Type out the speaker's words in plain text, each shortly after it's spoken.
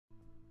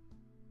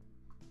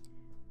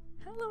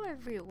Hello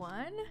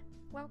everyone,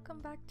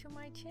 welcome back to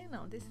my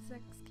channel. This is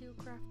XQ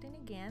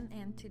Crafting again,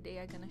 and today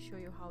I'm gonna show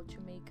you how to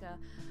make a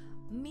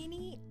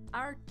mini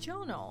art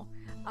journal.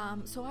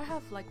 So I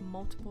have like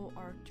multiple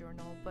art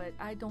journal, but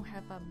I don't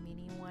have a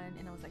mini one,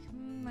 and I was like,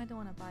 I don't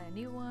want to buy a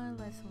new one.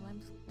 Let's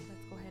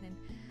go ahead and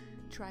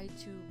try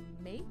to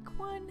make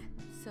one.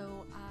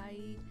 So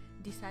I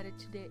decided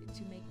today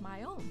to make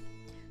my own.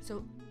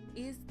 So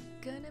it's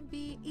gonna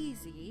be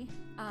easy.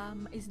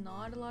 It's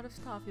not a lot of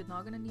stuff. You're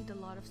not gonna need a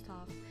lot of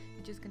stuff.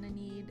 You're just gonna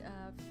need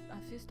a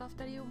few stuff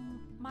that you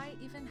might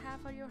even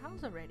have at your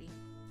house already.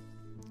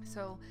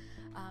 So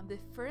the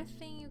first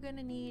thing you're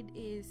gonna need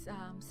is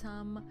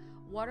some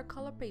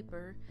watercolor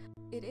paper.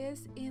 It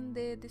is in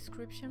the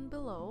description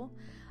below.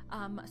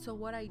 So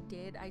what I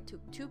did, I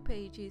took 2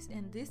 pages,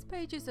 and this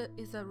page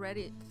is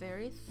already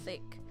very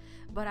thick,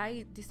 but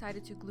I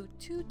decided to glue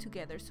 2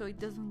 together so it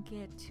doesn't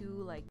get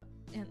too like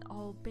and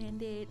all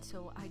banded.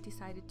 So I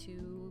decided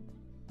to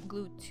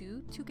glue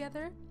 2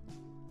 together,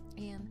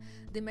 and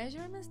the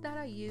measurements that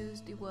I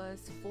used, it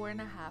was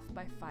 4.5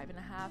 by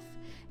 5.5,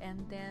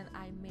 and then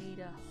I made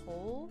a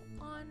hole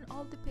on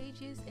all the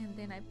pages, and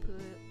then I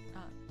put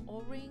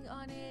O-ring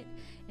on it,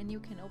 and you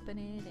can open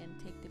it and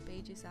take the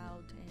pages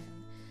out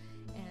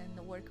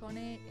and work on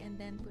it and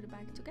then put it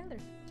back together.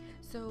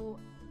 So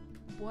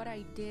what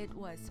I did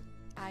was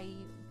I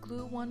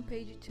glue one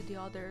page to the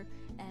other,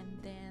 and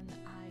then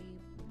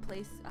I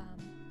place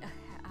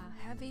a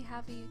heavy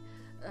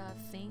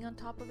thing on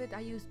top of it.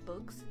 I use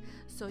books,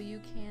 so you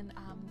can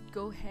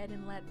go ahead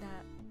and let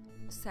that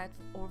set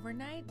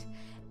overnight,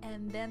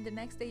 and then the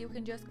next day you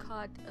can just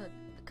cut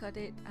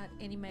it at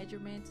any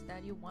measurements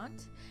that you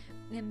want.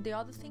 And the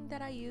other thing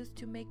that I used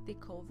to make the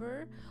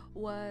cover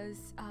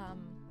was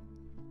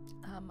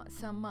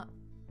some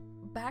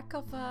back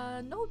of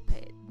a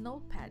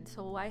notepad.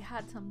 So I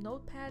had some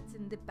notepads,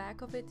 and the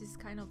back of it is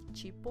kind of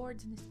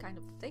chipboard and it's kind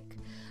of thick,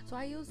 so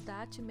I used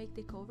that to make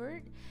the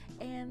cover,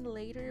 and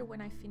later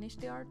when I finish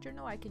the art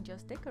journal I can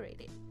just decorate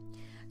it.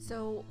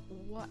 So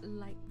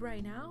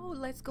right now,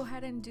 let's go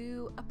ahead and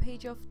do a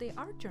page of the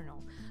art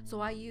journal. So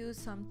I use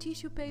some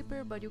tissue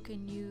paper, but you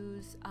can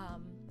use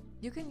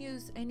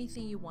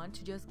anything you want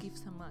to just give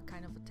some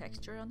kind of a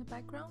texture on the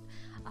background.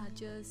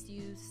 Just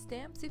use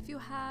stamps if you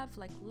have,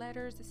 like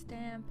letters, a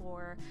stamp,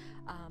 or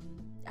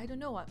I don't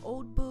know, an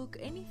old book,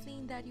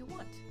 anything that you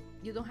want.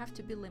 You don't have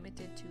to be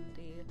limited to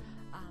the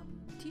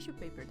tissue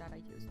paper that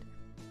I used.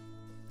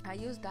 I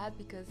use that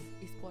because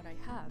it's what I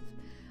have.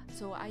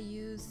 So I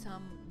use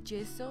some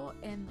gesso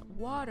and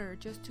water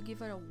just to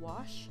give it a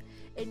wash,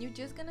 and you're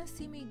just gonna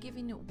see me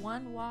giving it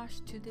one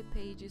wash to the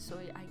pages so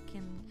I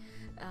can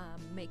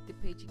make the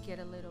page get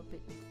a little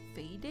bit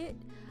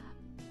faded.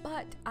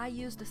 But I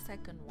use the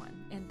second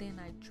one, and then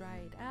I dry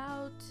it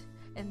out,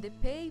 and the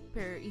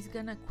paper is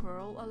gonna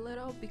curl a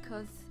little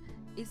because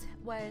it's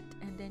wet,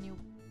 and then you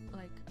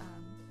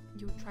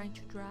you're trying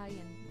to dry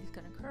and it's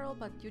gonna curl,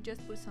 but you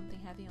just put something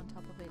heavy on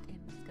top of it and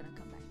it's gonna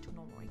come back to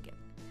normal again.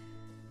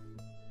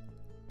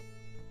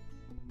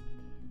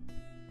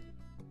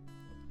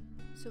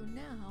 So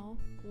now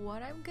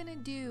what I'm gonna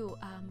do,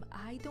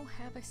 I don't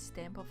have a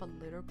stamp of a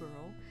little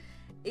girl.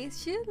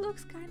 She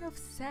looks kind of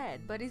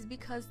sad, but it's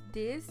because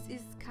this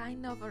is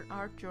kind of an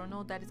art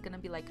journal that is gonna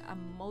be like a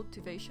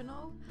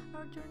motivational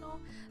art journal.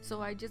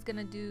 So I'm just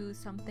gonna do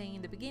something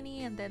in the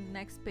beginning, and then the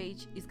next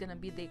page is gonna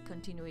be the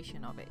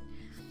continuation of it.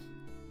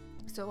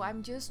 So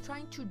I'm just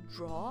trying to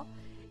draw,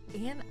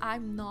 and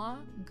I'm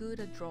not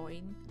good at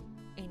drawing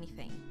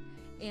anything.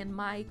 And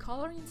my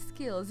coloring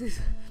skills is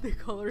the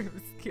coloring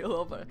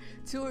skill of a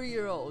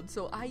 2-year-old.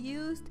 So I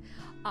used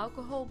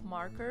alcohol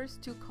markers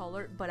to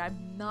color, but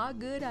I'm not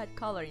good at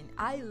coloring.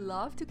 I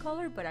love to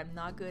color, but I'm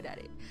not good at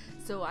it.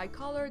 So I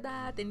color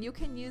that, and you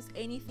can use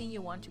anything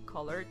you want to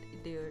color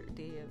the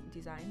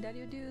design that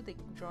you do, the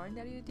drawing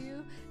that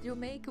you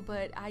make,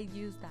 but I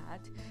use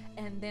that.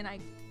 And then I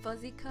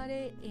fuzzy cut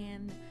it,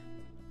 and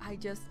I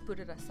just put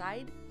it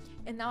aside.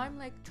 And now I'm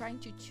like trying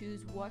to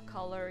choose what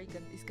color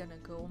is gonna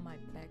go on my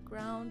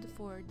background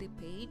for the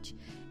page.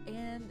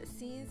 And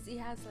since it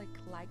has like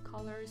light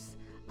colors,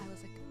 I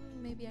was like,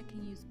 maybe I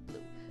can use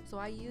blue. So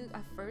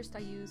at first I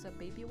use a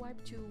baby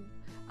wipe to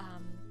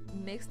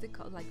mix the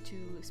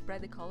to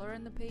spread the color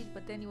on the page,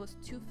 but then it was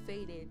too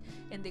faded,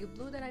 and the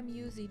blue that I'm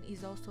using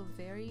is also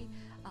very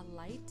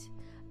light.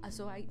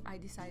 So I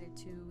decided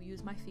to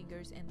use my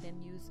fingers and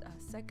then use a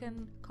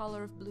second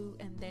color of blue,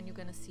 and then you're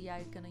gonna see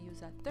I'm gonna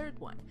use a third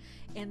one.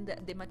 And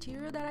the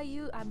material that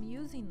I'm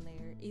using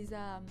there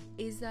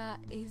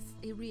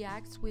it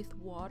reacts with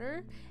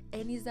water,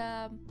 and is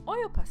a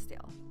oil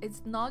pastel.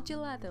 It's not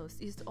gelatos,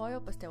 it's oil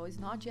pastel. It's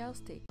not gel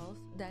stick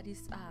that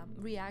is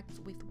reacts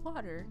with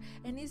water,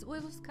 and it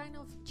was kind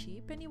of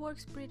cheap and it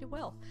works pretty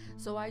well.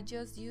 So I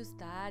just used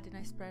that, and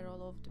I spread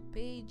all over the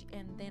page,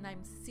 and then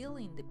I'm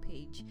sealing the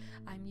page.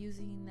 I'm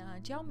using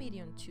gel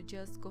medium to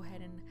just go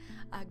ahead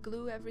and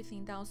glue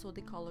everything down so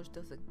the colors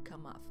doesn't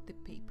come off the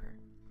paper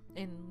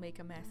and make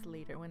a mess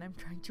later when I'm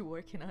trying to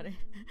working on it.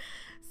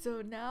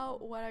 So now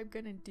what I'm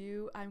gonna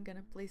do, I'm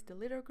gonna place the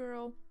little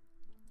girl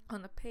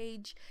on the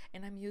page,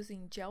 and I'm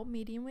using gel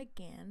medium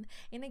again.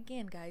 And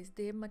again, guys,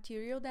 the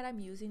material that I'm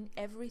using,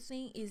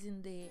 everything is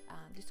in the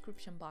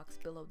description box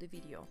below the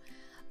video.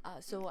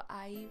 So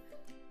I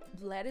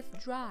let it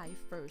dry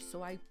first.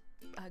 So I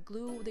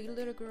glue the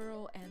little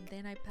girl, and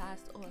then I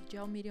passed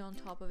gel medium on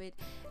top of it,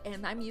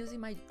 and I'm using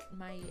my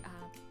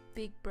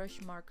big brush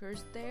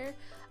markers there,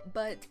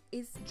 but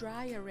it's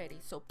dry already.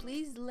 So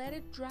please let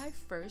it dry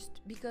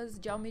first, because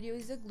gel medium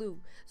is a glue.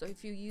 So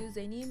if you use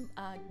any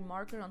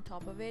marker on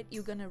top of it,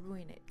 you're gonna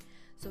ruin it.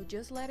 So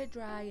just let it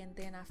dry, and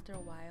then after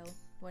a while,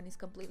 when it's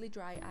completely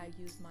dry, I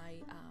use my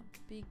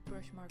big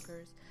brush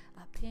markers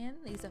pen.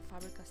 Is a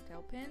Faber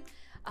castell pen,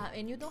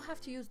 and you don't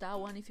have to use that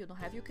one if you don't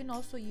have. You can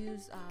also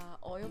use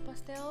oil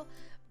pastel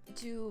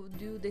to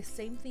do the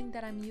same thing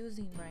that I'm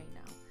using right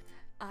now.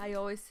 I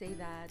always say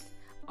that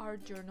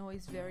art journal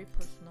is very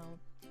personal,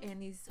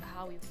 and is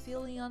how you're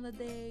feeling on the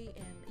day,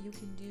 and you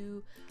can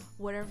do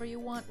whatever you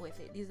want with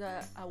it. It's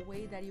a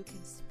way that you can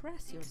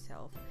express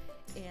yourself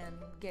and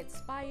get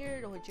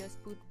inspired, or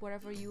just put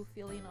whatever you're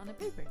feeling on a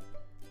paper.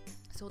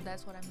 So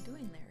that's what I'm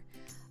doing there.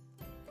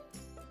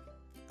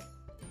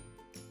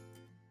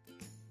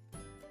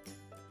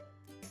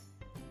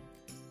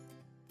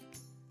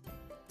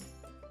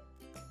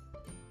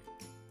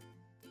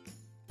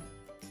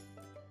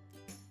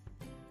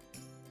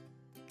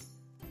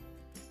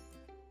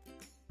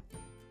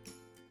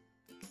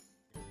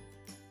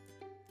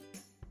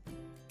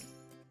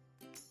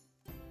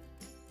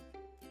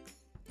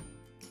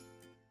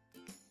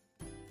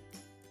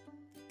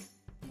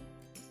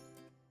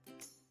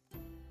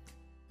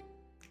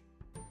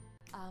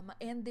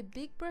 And the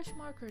big brush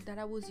marker that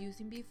I was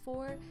using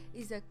before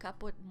is a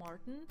Caput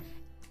Martin.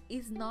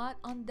 Is not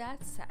on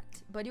that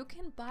set, but you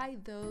can buy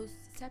those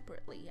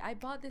separately. I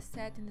bought the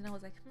set, and then I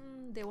was like,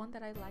 the one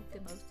that I like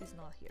the most is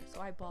not here,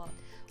 so I bought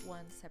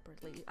one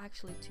separately.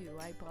 Actually two.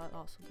 I bought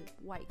also the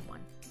white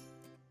one.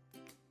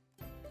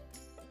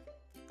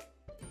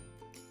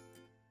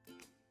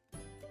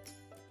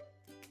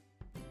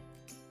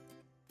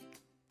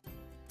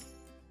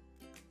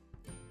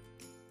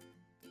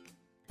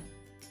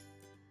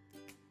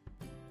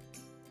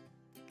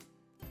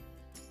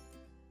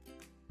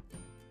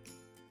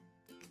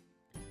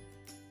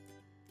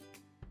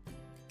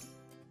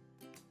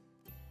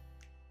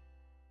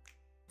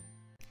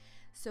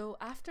 So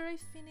after I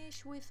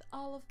finished with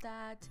all of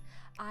that,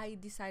 I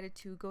decided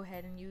to go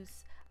ahead and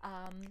use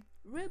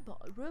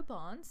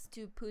ribbons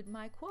to put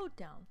my quote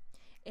down.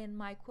 And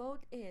my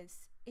quote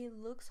is, "It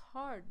looks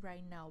hard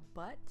right now,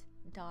 but ...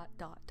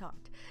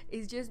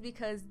 It's just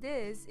because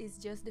this is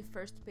just the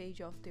first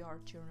page of the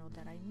art journal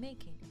that I'm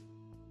making.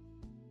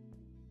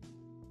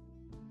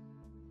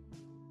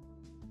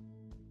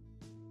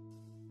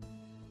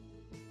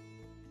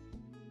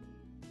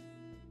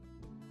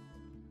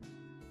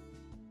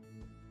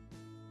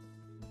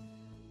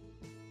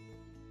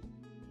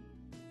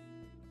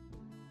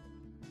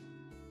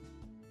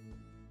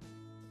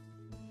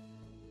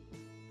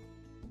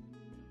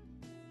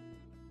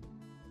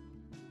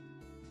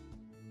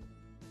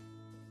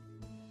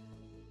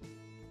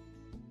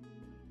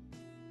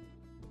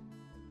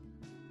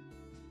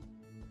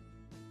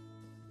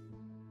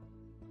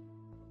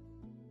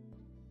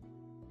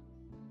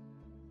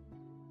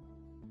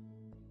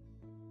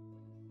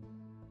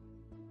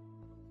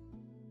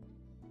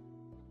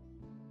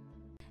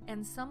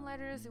 And some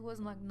letters it was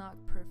not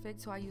perfect,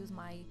 so I used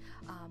my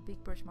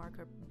big brush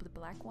marker, the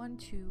black one,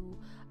 to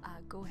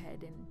go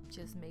ahead and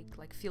just make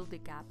fill the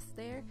gaps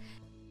there.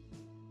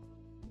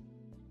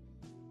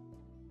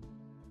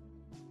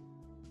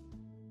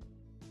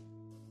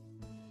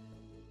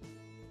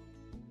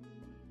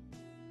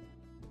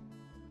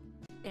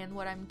 And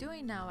what I'm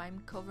doing now,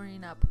 I'm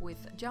covering up with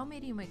gel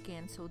medium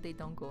again so they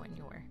don't go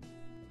anywhere.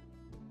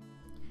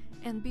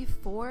 And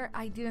before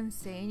I didn't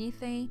say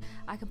anything,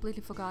 I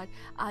completely forgot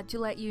to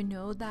let you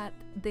know that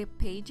the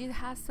page, it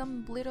has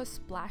some little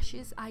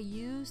splashes. I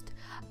used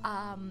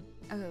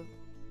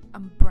a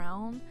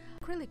brown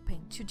acrylic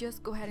paint to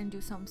just go ahead and do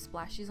some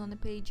splashes on the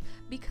page,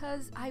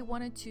 because I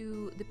wanted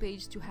the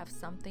page to have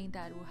something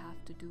that will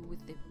have to do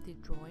with the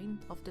drawing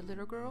of the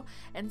little girl.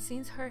 And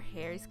since her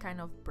hair is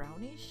kind of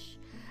brownish,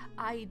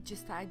 I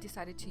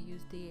decided to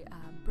use the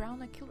brown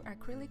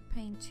acrylic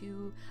paint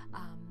to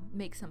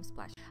make some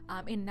splash.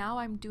 And now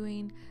I'm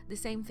doing the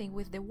same thing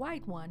with the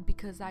white one,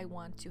 because I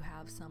want to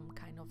have some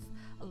kind of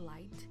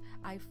light.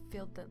 I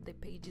feel that the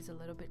page is a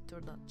little bit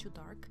too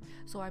dark,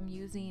 so I'm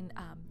using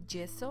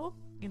gesso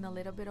in a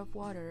little bit of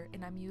water,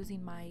 and I'm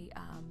using my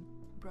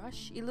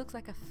brush. It looks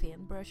like a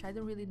fan brush. I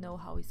don't really know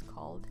how it's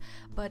called,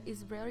 but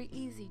it's very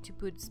easy to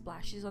put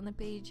splashes on the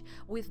page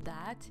with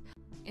that.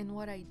 And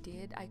what I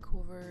did, I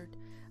covered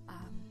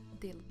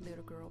the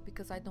little girl,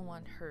 because I don't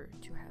want her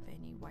to have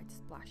any white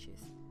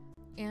splashes.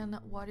 And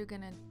what you're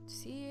gonna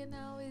see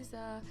now is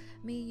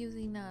me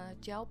using a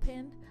gel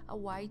pen, a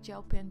white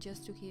gel pen,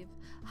 just to give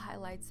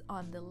highlights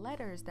on the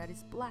letters that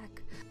is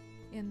black.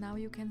 And now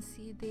you can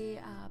see the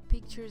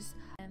pictures,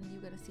 and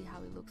you're gonna see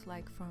how it looks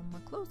like from a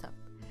close-up.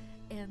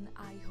 and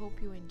I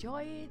hope you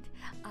enjoy it.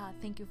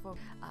 Thank you for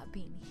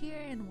being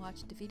here and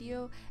watch the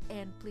video,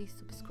 and please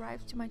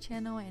subscribe to my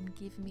channel and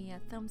give me a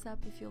thumbs up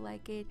if you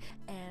like it,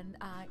 and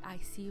I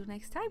see you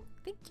next time.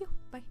 Thank you.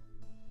 Bye.